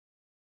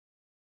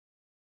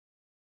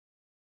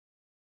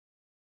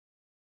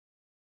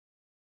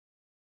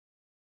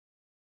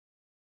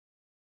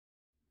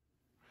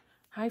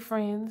Hi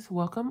friends,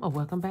 welcome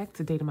back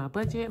to Dating My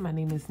Budget. My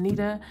name is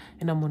Nita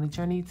and I'm on a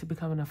journey to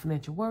becoming a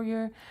financial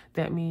warrior.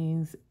 That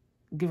means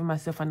giving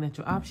myself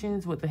financial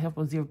options with the help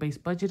of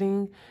zero-based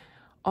budgeting,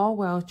 all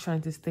while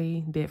trying to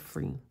stay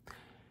debt-free.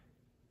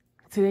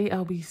 Today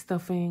I'll be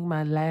stuffing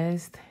my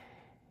last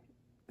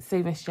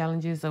savings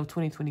challenges of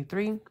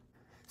 2023.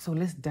 So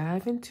let's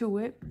dive into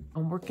it.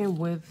 I'm working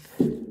with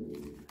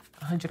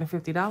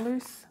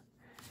 $150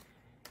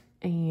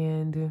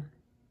 and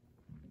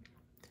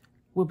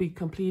we'll be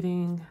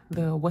completing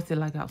the What's It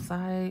Like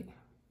Outside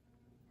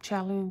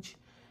challenge.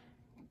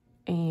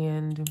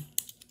 And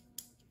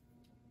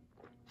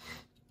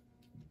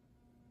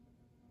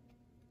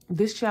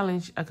this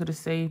challenge, I could have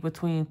saved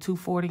between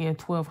 $240 and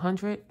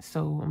 $1,200.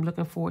 So I'm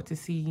looking forward to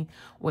see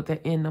what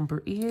that end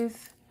number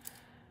is.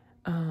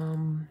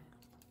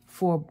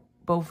 For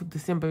both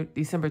December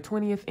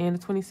 20th and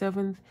the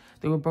 27th,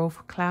 they were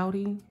both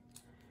cloudy,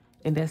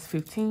 and that's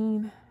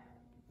 15.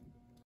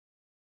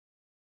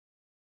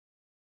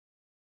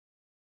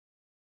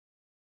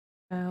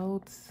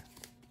 Clouds.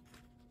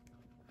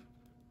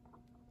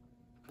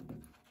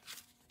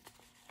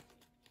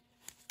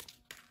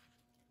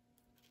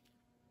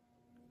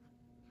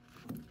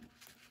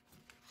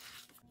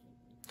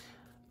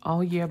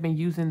 All year I've been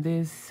using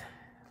this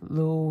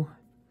little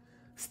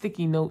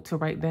sticky note to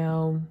write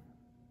down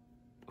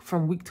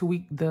from week to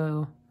week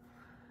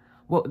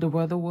what the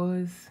weather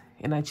was,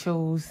 and I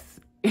chose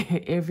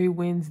every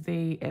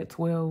Wednesday at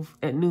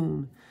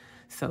noon.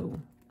 So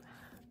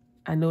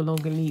I no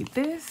longer need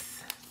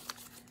this,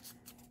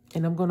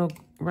 and I'm gonna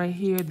write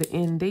here the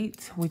end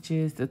date, which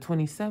is the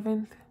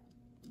 27th.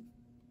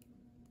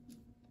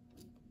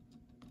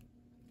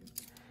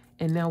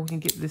 And now we can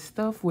get this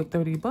stuff with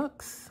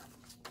 $30.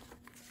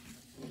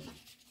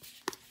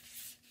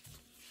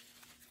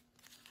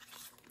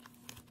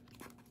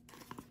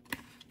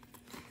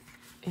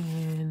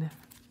 And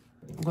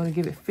I'm going to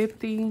give it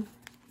 50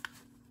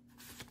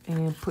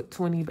 and put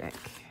 20 back.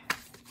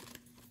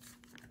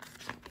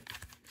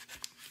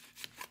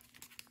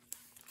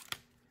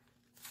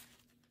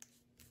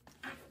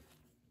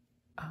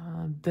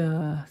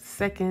 The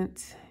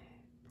second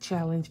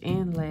challenge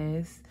and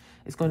last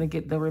is going to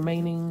get the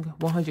remaining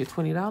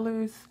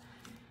 $120.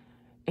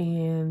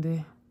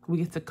 And we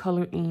get to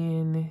color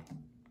in.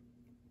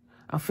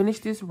 I'll finish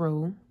this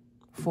row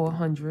for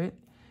 100.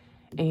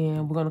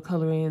 And we're going to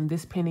color in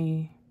this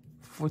penny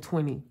for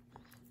 20.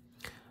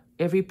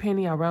 Every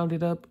penny I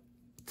rounded up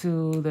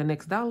to the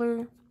next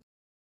dollar.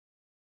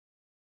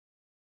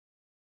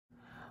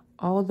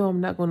 Although I'm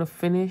not going to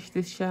finish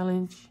this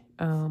challenge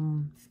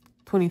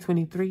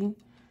 2023,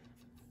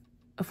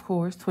 of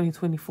course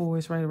 2024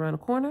 is right around the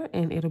corner,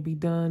 and it'll be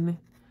done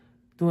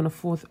during the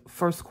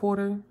first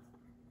quarter.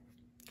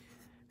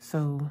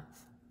 So,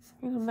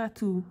 not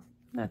too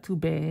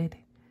bad.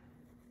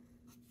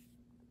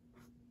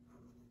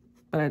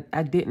 But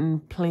I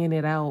didn't plan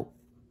it out.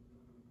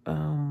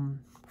 From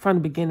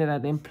the beginning, I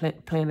didn't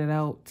plan it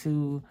out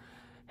to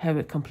have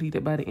it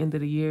completed by the end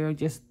of the year.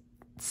 Just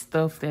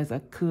stuffed as I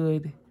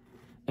could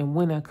and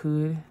when I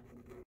could.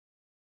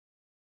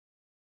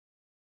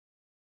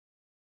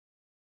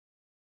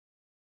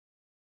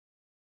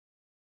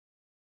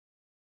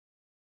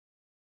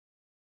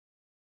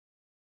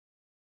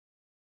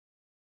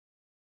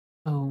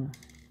 So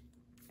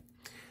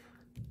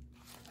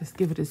let's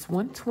give it this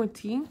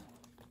 120.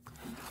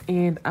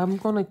 And I'm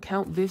going to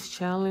count this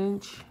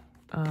challenge,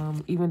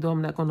 even though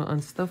I'm not going to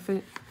unstuff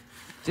it,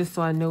 just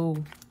so I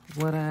know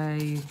what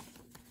I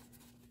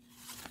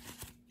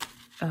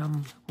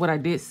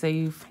did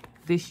save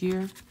this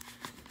year.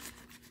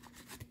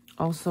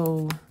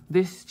 Also,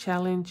 this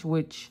challenge,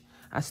 which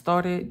I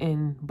started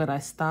but I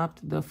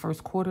stopped the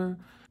first quarter,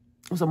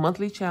 it was a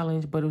monthly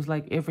challenge, but it was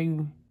like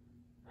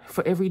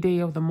for every day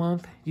of the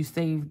month, you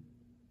save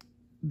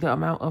the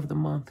amount of the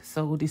month.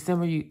 So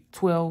December,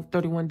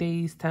 31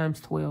 days times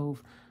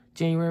 12.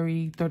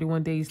 January,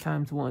 31 days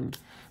times 1.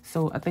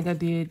 So I think I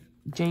did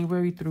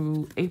January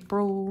through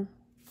April.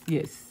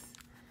 Yes.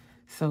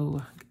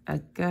 So I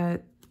got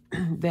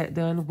that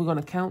done. We're going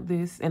to count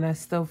this, and I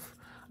stuff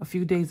a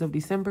few days of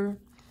December.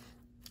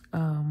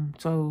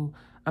 So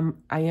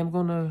I am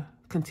going to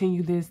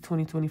continue this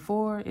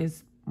 2024.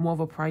 It's more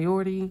of a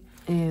priority,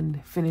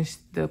 and finish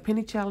the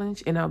penny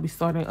challenge, and I'll be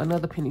starting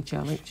another penny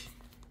challenge.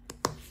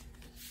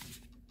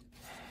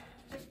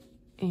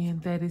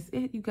 And that is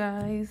it, you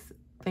guys.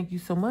 Thank you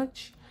so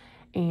much.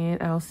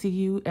 And I'll see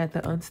you at the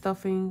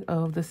unstuffing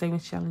of the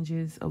savings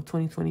challenges of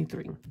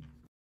 2023.